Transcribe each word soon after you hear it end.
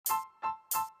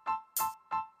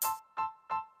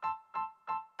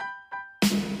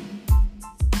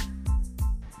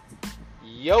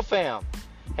Yo fam!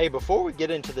 Hey, before we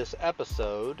get into this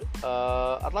episode,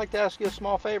 I'd like to ask you a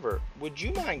small favor. Would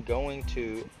you mind going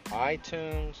to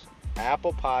iTunes,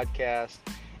 Apple Podcasts,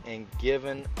 and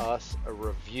giving us a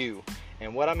review?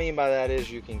 And what I mean by that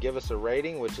is you can give us a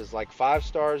rating, which is like 5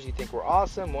 stars you think we're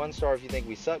awesome, 1 star if you think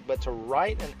we suck, but to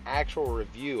write an actual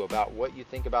review about what you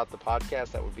think about the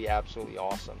podcast, that would be absolutely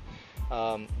awesome.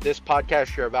 This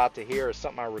podcast you're about to hear is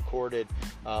something I recorded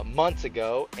months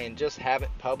ago and just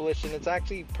haven't published, and it's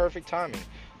actually perfect timing.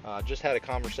 Just had a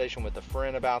conversation with a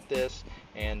friend about this,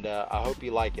 and I hope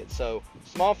you like it. So,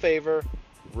 small favor,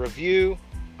 review,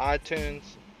 iTunes,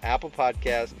 Apple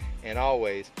Podcasts, and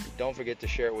always, don't forget to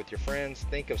share it with your friends.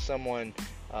 Think of someone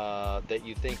that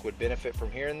you think would benefit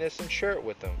from hearing this and share it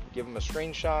with them. Give them a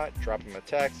screenshot, drop them a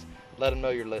text, let them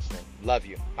know you're listening. Love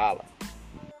you. Holla.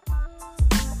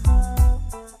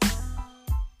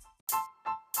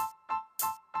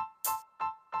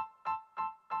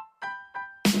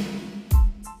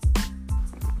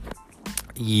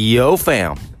 Yo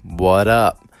fam, what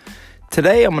up?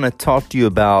 Today I'm going to talk to you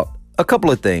about a couple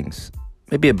of things.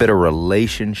 Maybe a bit of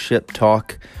relationship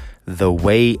talk, the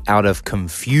way out of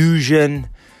confusion,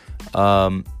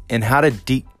 and how to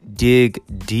dig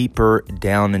deeper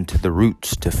down into the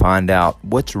roots to find out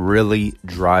what's really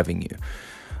driving you.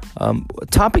 A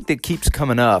topic that keeps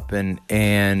coming up,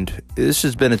 and this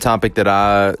has been a topic that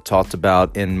I talked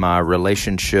about in my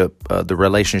relationship, the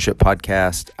relationship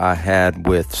podcast I had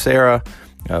with Sarah,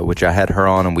 which I had her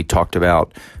on, and we talked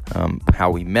about how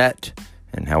we met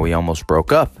and how we almost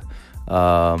broke up.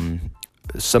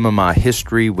 Some of my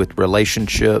history with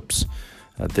relationships.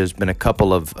 There's been a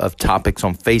couple of topics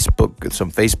on Facebook,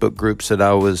 some Facebook groups that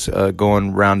I was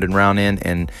going round and round in,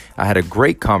 and I had a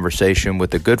great conversation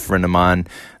with a good friend of mine,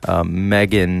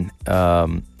 Megan,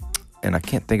 and I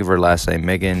can't think of her last name,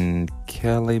 Megan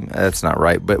Kelly. That's not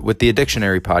right, but with the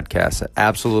Addictionary podcast,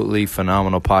 absolutely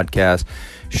phenomenal podcast.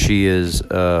 She is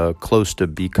close to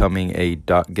becoming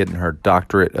getting her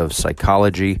doctorate of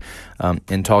psychology,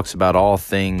 and talks about all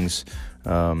things,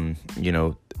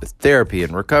 therapy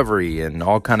and recovery and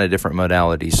all kind of different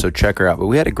modalities. So check her out. But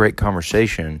we had a great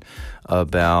conversation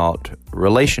about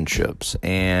relationships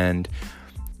and,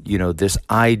 this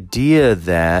idea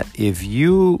that if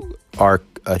you are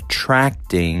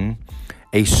attracting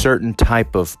a certain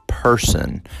type of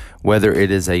person, whether it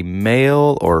is a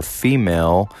male or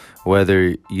female,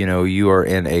 whether, you are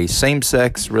in a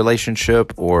same-sex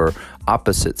relationship or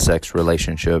opposite-sex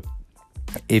relationship,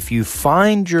 if you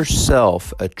find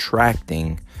yourself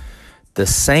attracting the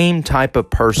same type of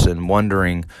person,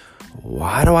 wondering,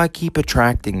 why do I keep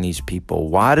attracting these people?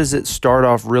 Why does it start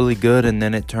off really good and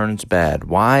then it turns bad?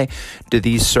 Why do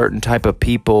these certain type of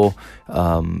people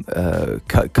come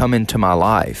into my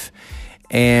life?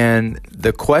 And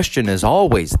the question is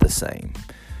always the same.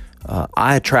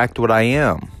 I attract what I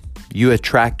am. You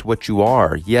attract what you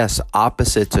are. Yes,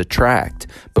 opposites attract.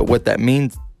 But what that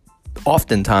means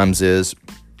oftentimes is,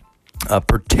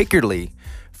 particularly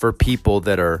for people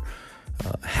that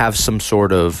have some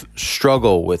sort of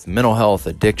struggle with mental health,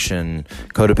 addiction,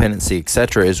 codependency,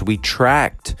 etc., is we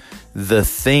attract the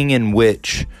thing in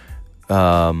which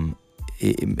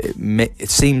it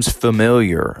seems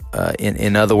familiar.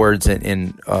 In other words,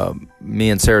 in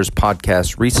me and Sarah's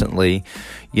podcast recently,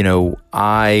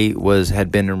 I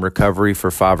had been in recovery for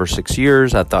 5 or 6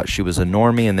 years. I thought she was a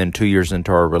normie, and then 2 years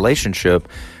into our relationship,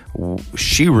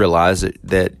 she realized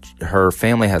that her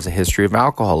family has a history of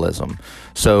alcoholism.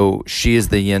 So she is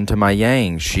the yin to my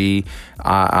yang.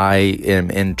 I am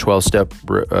in 12-step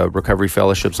recovery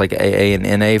fellowships like AA and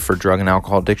NA for drug and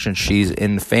alcohol addiction. She's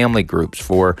in family groups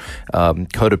for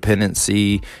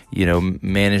codependency,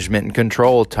 management and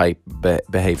control type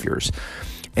behaviors.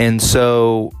 And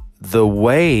so the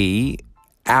way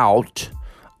out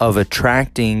of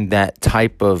attracting that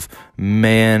type of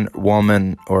man,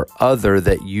 woman, or other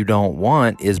that you don't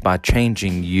want is by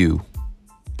changing you,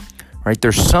 right?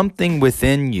 There's something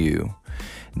within you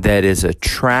that is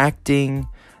attracting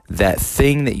that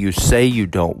thing that you say you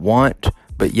don't want,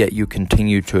 but yet you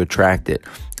continue to attract it.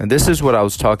 And this is what I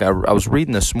was talking, I was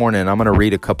reading this morning, and I'm going to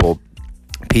read a couple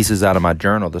pieces out of my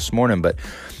journal this morning, but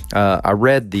I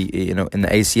read in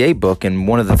the ACA book, and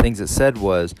one of the things it said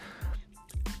was,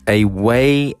 a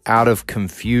way out of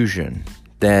confusion,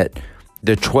 that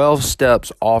the 12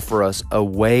 steps offer us a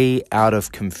way out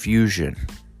of confusion.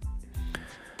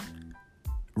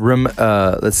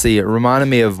 Let's see, it reminded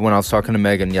me of when I was talking to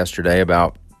Megan yesterday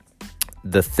about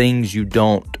the things you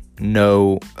don't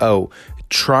know.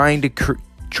 Trying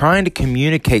to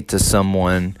communicate to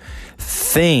someone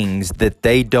things that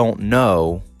they don't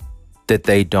know that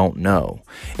they don't know?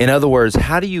 In other words,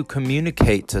 how do you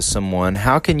communicate to someone?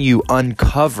 How can you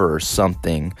uncover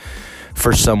something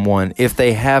for someone if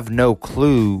they have no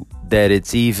clue that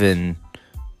it's even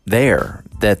there,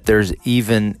 that there's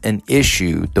even an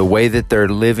issue? The way that they're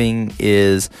living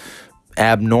is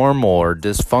abnormal or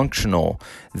dysfunctional,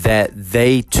 that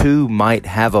they too might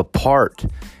have a part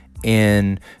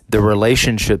in the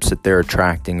relationships that they're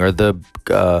attracting, or the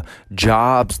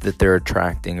jobs that they're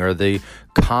attracting, or the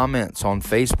comments on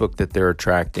Facebook that they're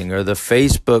attracting, or the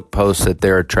Facebook posts that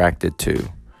they're attracted to.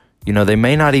 You know, they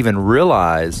may not even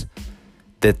realize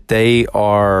that they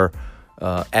are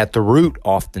at the root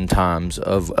oftentimes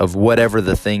of whatever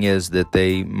the thing is that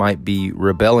they might be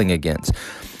rebelling against.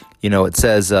 You know, it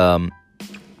says,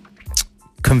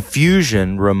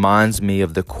 confusion reminds me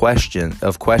of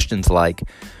questions like,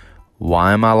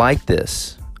 why am I like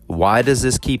this? Why does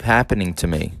this keep happening to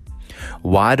me?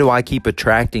 Why do I keep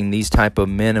attracting these type of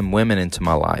men and women into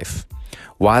my life?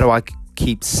 Why do I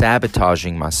keep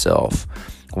sabotaging myself?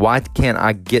 Why can't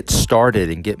I get started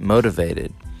and get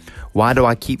motivated? Why do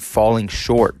I keep falling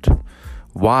short?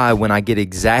 Why, when I get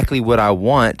exactly what I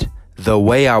want, the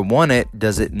way I want it,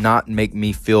 does it not make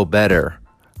me feel better?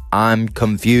 I'm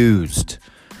confused.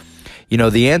 You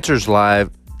know, the answers lie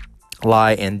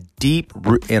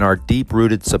in our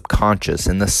deep-rooted subconscious,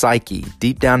 in the psyche,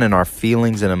 deep down in our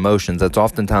feelings and emotions. That's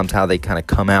oftentimes how they kind of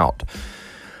come out.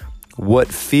 What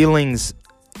feelings,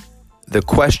 the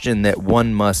question that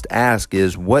one must ask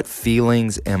is, what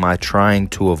feelings am I trying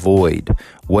to avoid?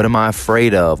 What am I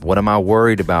afraid of? What am I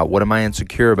worried about? What am I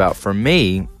insecure about? For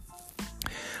me,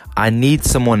 I need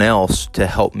someone else to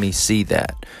help me see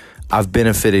that. I've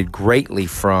benefited greatly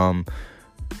from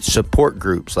support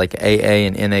groups like AA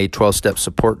and NA 12-step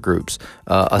support groups,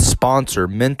 a sponsor,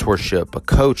 mentorship, a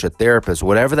coach, a therapist,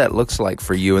 whatever that looks like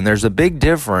for you. And there's a big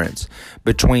difference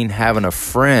between having a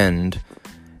friend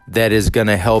that is going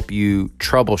to help you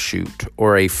troubleshoot,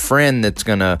 or a friend that's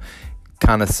going to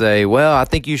kind of say, well, I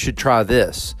think you should try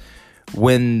this,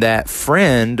 when that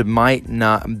friend might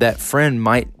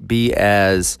be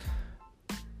as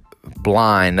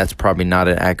blind. That's probably not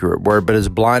an accurate word, but as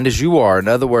blind as you are. In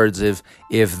other words, if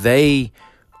they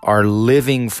are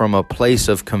living from a place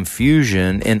of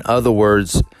confusion, in other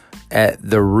words, at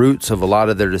the roots of a lot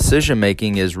of their decision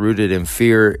making is rooted in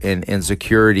fear and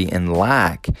insecurity and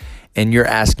lack, and you're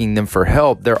asking them for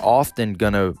help, they're often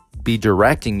going to be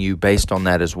directing you based on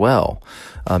that as well.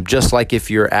 Just like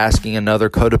if you're asking another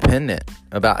codependent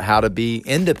about how to be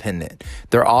independent,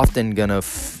 they're often going to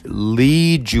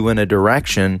lead you in a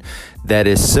direction that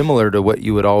is similar to what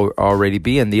you would already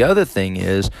be. And the other thing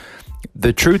is,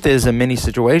 the truth is, in many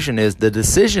situations, is the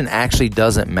decision actually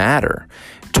doesn't matter.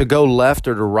 To go left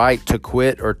or to right, to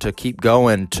quit or to keep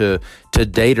going, to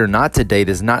date or not to date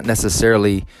is not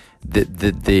necessarily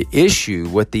the issue.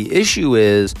 What the issue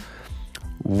is,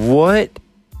 what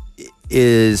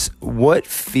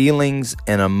feelings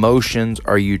and emotions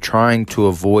are you trying to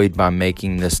avoid by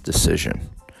making this decision,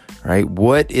 right?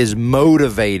 What is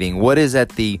motivating? What is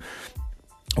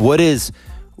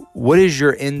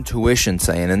your intuition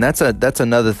saying? And that's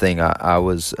another thing I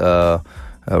was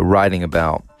writing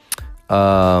about.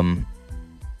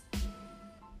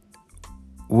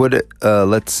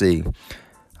 Let's see.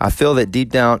 I feel that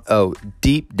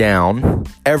deep down,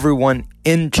 everyone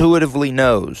intuitively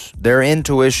knows. Their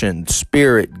intuition,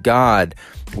 spirit, God,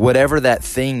 whatever that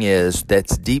thing is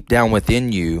that's deep down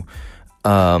within you,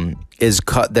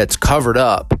 that's covered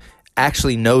up,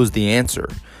 actually knows the answer.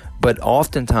 But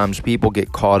oftentimes people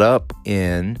get caught up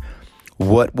in,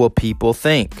 what will people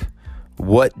think?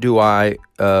 What do I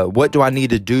need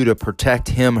to do to protect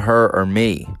him, her, or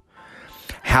me?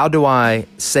 How do I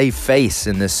save face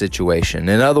in this situation?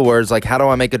 In other words, like, how do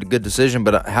I make a good decision,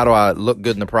 but how do I look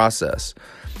good in the process?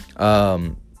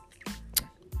 What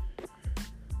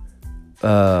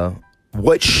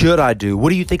should I do? What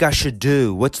do you think I should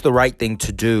do? What's the right thing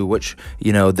to do?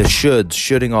 The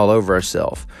shoulding all over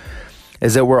ourselves.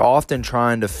 Is that we're often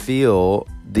trying to feel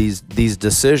these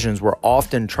decisions. We're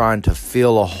often trying to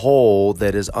fill a hole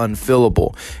that is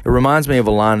unfillable. It reminds me of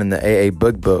a line in the AA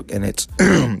Big Book, and it's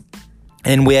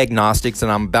and we agnostics,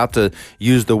 and I'm about to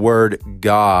use the word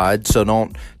God, so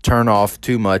don't turn off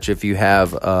too much if you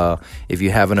have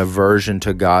an aversion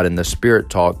to God in the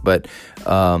spirit talk, but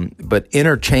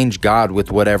interchange God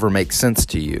with whatever makes sense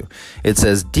to you. It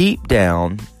says, deep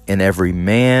down in every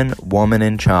man, woman,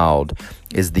 and child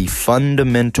is the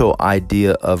fundamental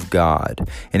idea of God.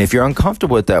 And if you're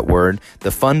uncomfortable with that word,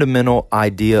 the fundamental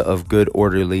idea of good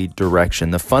orderly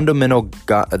direction, the fundamental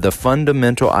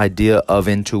idea of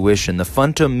intuition, the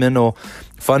fundamental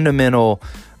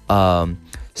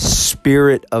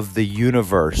spirit of the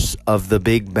universe, of the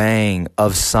Big Bang,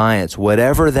 of science,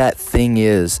 whatever that thing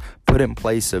is, put in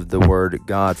place of the word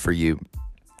God for you.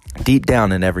 Deep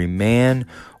down in every man,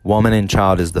 woman, and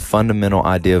child is the fundamental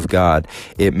idea of God.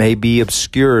 It may be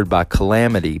obscured by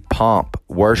calamity, pomp,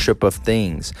 worship of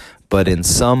things, but in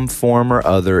some form or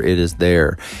other, it is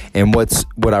there. And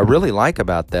what I really like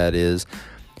about that is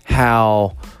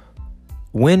how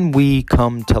when we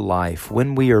come to life,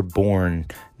 when we are born,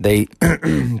 they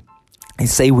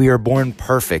say we are born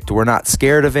perfect. We're not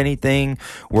scared of anything.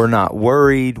 We're not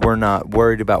worried. We're not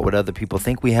worried about what other people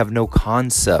think. We have no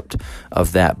concept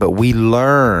of that. But we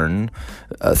learn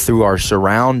through our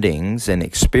surroundings and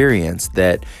experience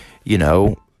that,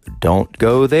 don't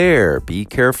go there. Be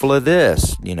careful of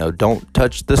this. Don't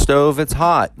touch the stove. It's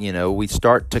hot. We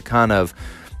start to kind of,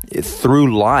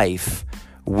 through life,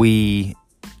 we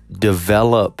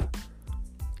develop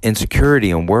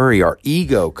insecurity and worry. Our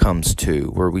ego comes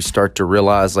to where we start to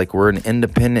realize like we're an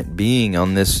independent being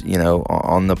on this,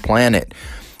 on the planet.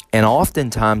 And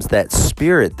oftentimes that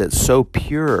spirit that's so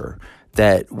pure,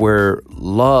 that where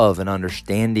love and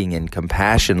understanding and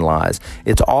compassion lies,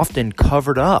 it's often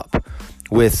covered up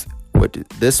with what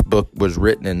this book was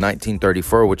written in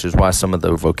 1934, which is why some of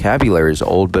the vocabulary is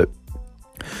old. But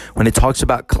when it talks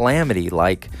about calamity,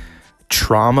 like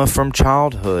trauma from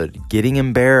childhood, getting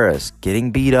embarrassed,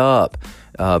 getting beat up,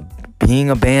 being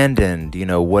abandoned,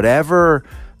 whatever,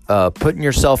 putting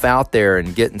yourself out there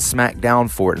and getting smacked down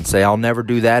for it and say, I'll never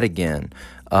do that again.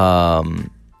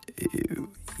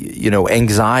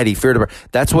 Anxiety, fear,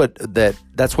 that's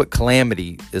what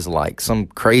calamity is like, some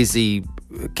crazy,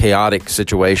 chaotic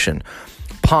situation.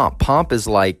 Pomp is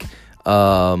like,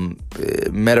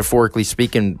 metaphorically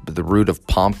speaking, the root of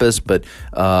pompous, but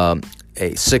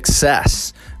a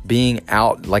success, being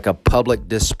out like a public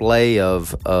display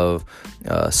of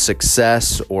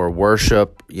success or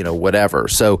worship, whatever.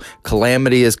 So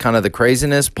calamity is kind of the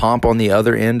craziness. Pomp on the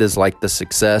other end is like the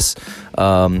success,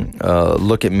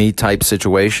 look at me type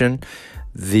situation.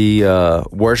 The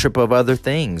worship of other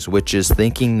things, which is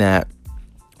thinking that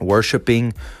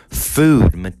worshiping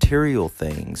food, material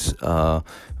things,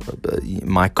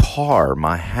 my car,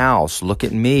 my house, look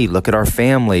at me, look at our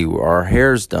family, our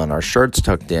hair's done, our shirt's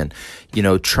tucked in,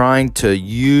 trying to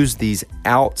use these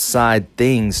outside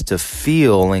things to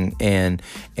feel and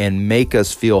make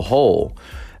us feel whole.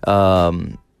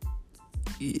 The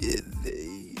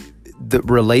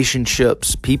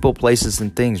relationships, people, places,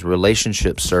 and things,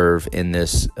 relationships serve in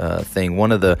this thing.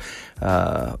 One of the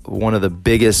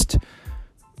biggest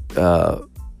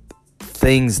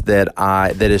things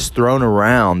that is thrown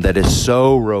around that is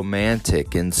so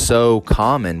romantic and so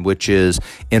common, which is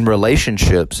in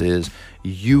relationships, is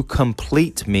you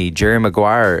complete me. Jerry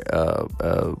Maguire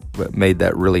made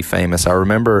that really famous. I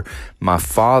remember my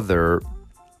father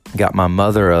got my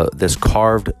mother this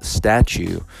carved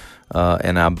statue,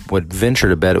 and I would venture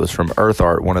to bet it was from Earth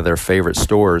Art, one of their favorite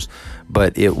stores.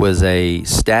 But it was a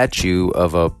statue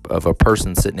of a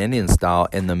person sitting Indian style,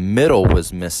 and the middle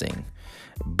was missing.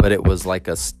 But it was like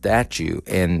a statue,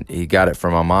 and he got it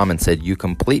from my mom and said, "You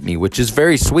complete me," which is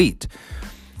very sweet.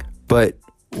 But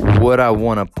what I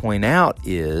want to point out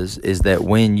is that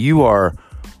when you are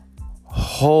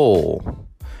whole,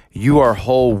 you are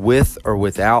whole with or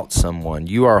without someone.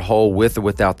 You are whole with or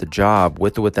without the job,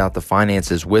 with or without the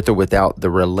finances, with or without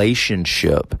the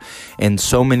relationship. And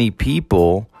so many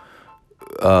people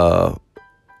are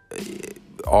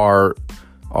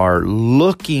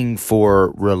looking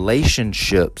for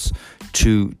relationships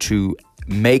to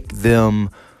make them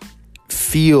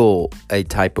feel a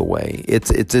type of way.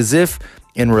 It's as if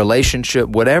in relationship,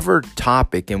 whatever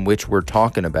topic in which we're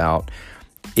talking about,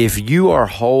 if you are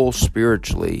whole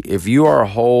spiritually, if you are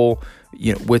whole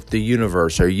with the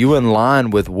universe, are you in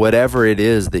line with whatever it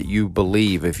is that you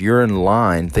believe? If you're in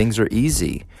line, things are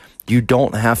easy. You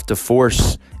don't have to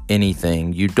force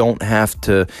anything. You don't have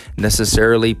to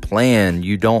necessarily plan.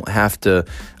 You don't have to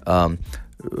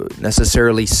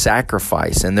necessarily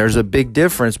sacrifice. And there's a big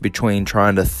difference between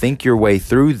trying to think your way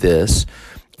through this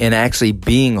and actually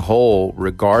being whole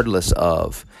regardless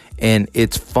of. And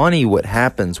it's funny what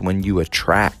happens when you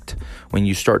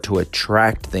start to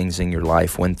attract things in your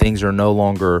life, when things are no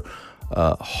longer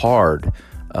hard.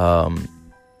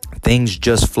 Things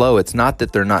just flow. It's not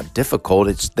that they're not difficult.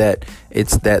 It's that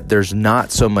there's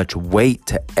not so much weight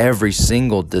to every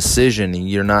single decision, and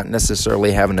you're not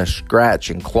necessarily having to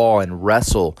scratch and claw and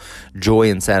wrestle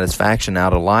joy and satisfaction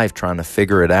out of life trying to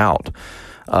figure it out.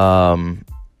 The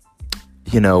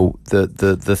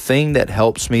thing that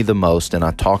helps me the most, and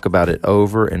I talk about it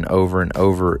over and over and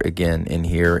over again in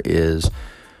here, is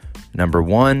number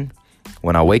one,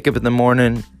 when I wake up in the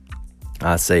morning,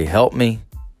 I say, help me,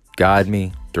 guide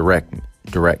me, direct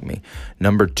me.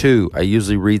 Number 2, I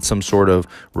usually read some sort of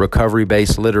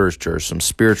recovery-based literature, some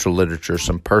spiritual literature,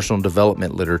 some personal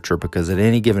development literature, because at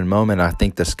any given moment, I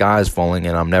think the sky is falling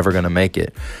and I'm never going to make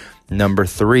it. Number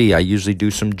 3, I usually do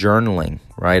some journaling,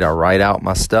 right? I write out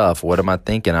my stuff. What am I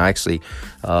thinking? I actually,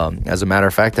 as a matter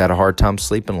of fact, I had a hard time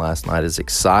sleeping last night. As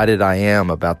excited I am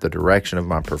about the direction of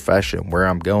my profession, where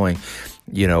I'm going,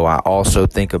 I also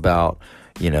think about,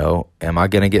 am I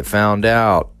going to get found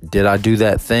out? Did I do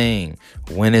that thing?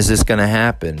 When is this going to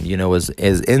happen?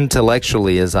 As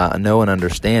intellectually as I know and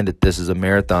understand it, this is a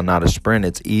marathon, not a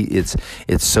sprint. It's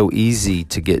so easy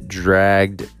to get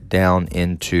dragged down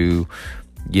into,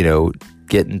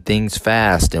 getting things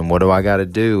fast and what do I got to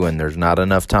do? And there's not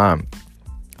enough time.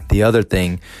 The other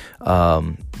thing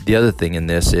in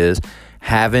this is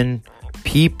having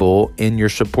people in your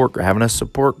support group, having a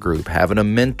support group, having a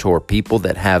mentor, people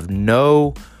that have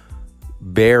no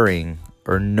bearing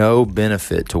or no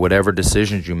benefit to whatever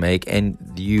decisions you make, and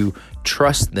you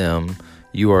trust them.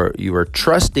 You are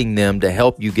trusting them to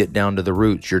help you get down to the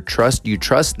roots. You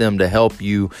trust them to help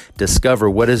you discover,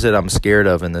 what is it I'm scared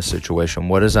of in this situation?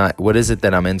 What is it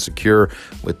that I'm insecure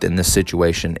with in this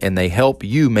situation? And they help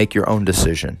you make your own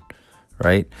decision,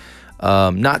 right?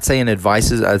 Not saying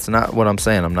that's not what I'm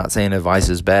saying. I'm not saying advice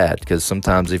is bad, because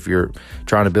sometimes if you're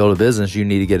trying to build a business, you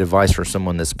need to get advice from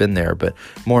someone that's been there. But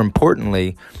more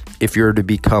importantly, if you're to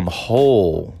become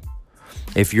whole,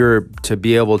 if you're to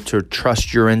be able to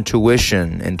trust your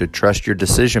intuition and to trust your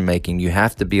decision making, you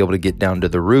have to be able to get down to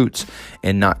the roots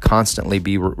and not constantly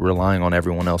be relying on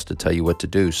everyone else to tell you what to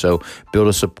do. So build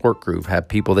a support group, have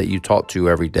people that you talk to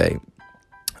every day.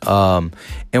 And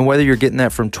whether you're getting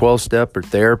that from 12-step or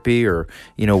therapy or,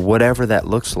 whatever that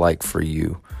looks like for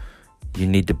you, you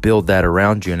need to build that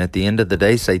around you. And at the end of the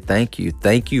day, say thank you.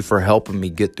 Thank you for helping me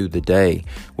get through the day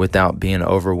without being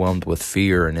overwhelmed with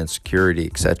fear and insecurity,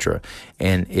 etc.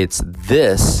 And it's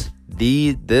this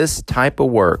type of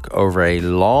work over a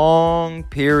long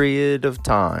period of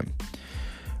time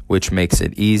which makes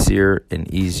it easier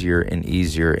and easier and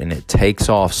easier. And it takes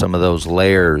off some of those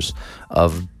layers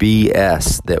of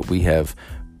BS that we have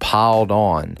piled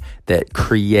on that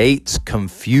creates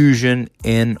confusion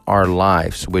in our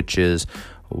lives, which is,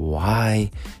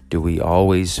 why do we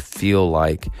always feel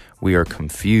like we are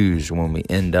confused when we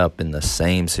end up in the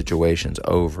same situations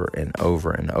over and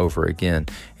over and over again?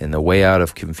 And the way out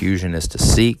of confusion is to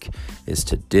seek, is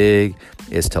to dig,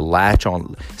 is to latch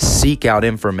on, seek out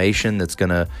information that's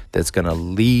gonna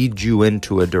lead you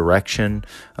into a direction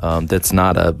that's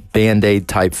not a Band-Aid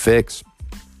type fix.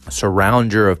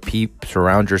 Surround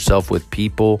yourself with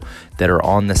people that are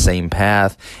on the same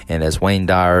path. And as Wayne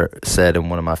Dyer said in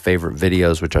one of my favorite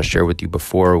videos, which I shared with you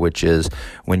before, which is,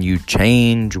 when you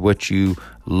change what you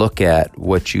look at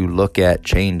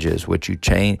changes. What you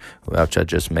change, which I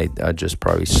just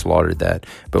probably slaughtered that.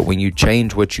 But when you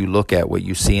change what you look at, what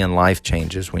you see in life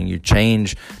changes. When you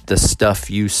change the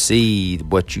stuff you see,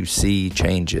 what you see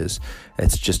changes.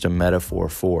 It's just a metaphor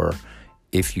for,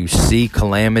 if you see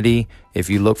calamity, if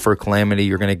you look for calamity,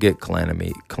 you're going to get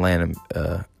calamity.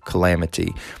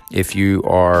 If you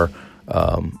are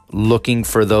looking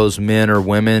for those men or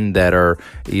women that are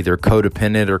either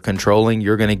codependent or controlling,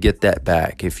 you're going to get that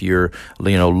back. If you're,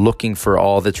 looking for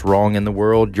all that's wrong in the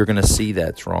world, you're going to see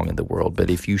that's wrong in the world. But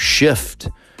if you shift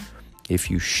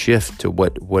to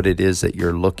what it is that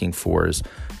you're looking for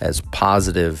as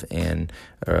positive and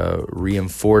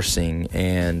reinforcing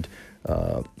and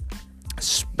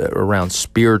around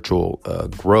spiritual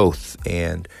growth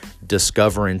and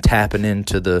discovering, tapping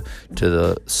into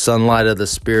the sunlight of the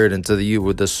spirit, into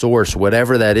with the source,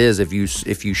 whatever that is. If you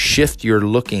shift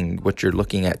what you're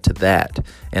looking at to that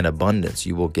and abundance,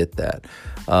 you will get that.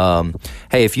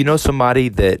 Hey, if you know somebody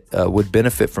that would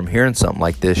benefit from hearing something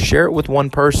like this, share it with one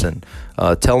person.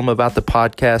 Tell them about the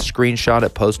podcast, screenshot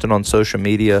it, post it on social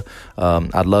media.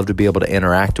 I'd love to be able to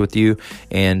interact with you.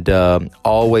 And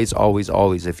always,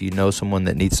 if you know someone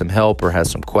that needs some help or has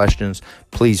some questions,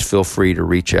 please feel free to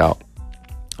reach out.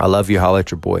 I love you. Holla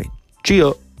at your boy.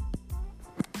 Chia.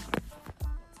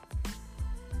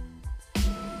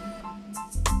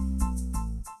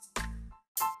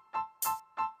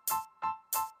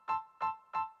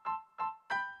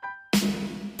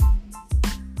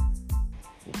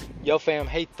 Yo fam,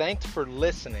 hey, thanks for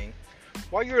listening.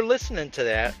 While you're listening to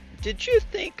that, did you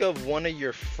think of one of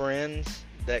your friends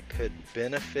that could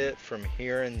benefit from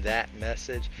hearing that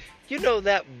message?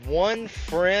 That one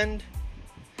friend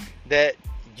that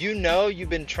you've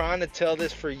been trying to tell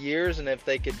this for years, and if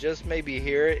they could just maybe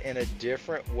hear it in a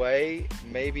different way,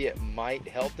 maybe it might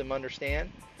help them understand.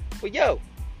 Well,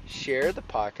 share the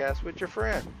podcast with your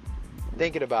friend.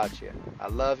 Thinking about you. I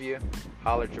love you.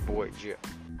 Holler at your boy, Jip.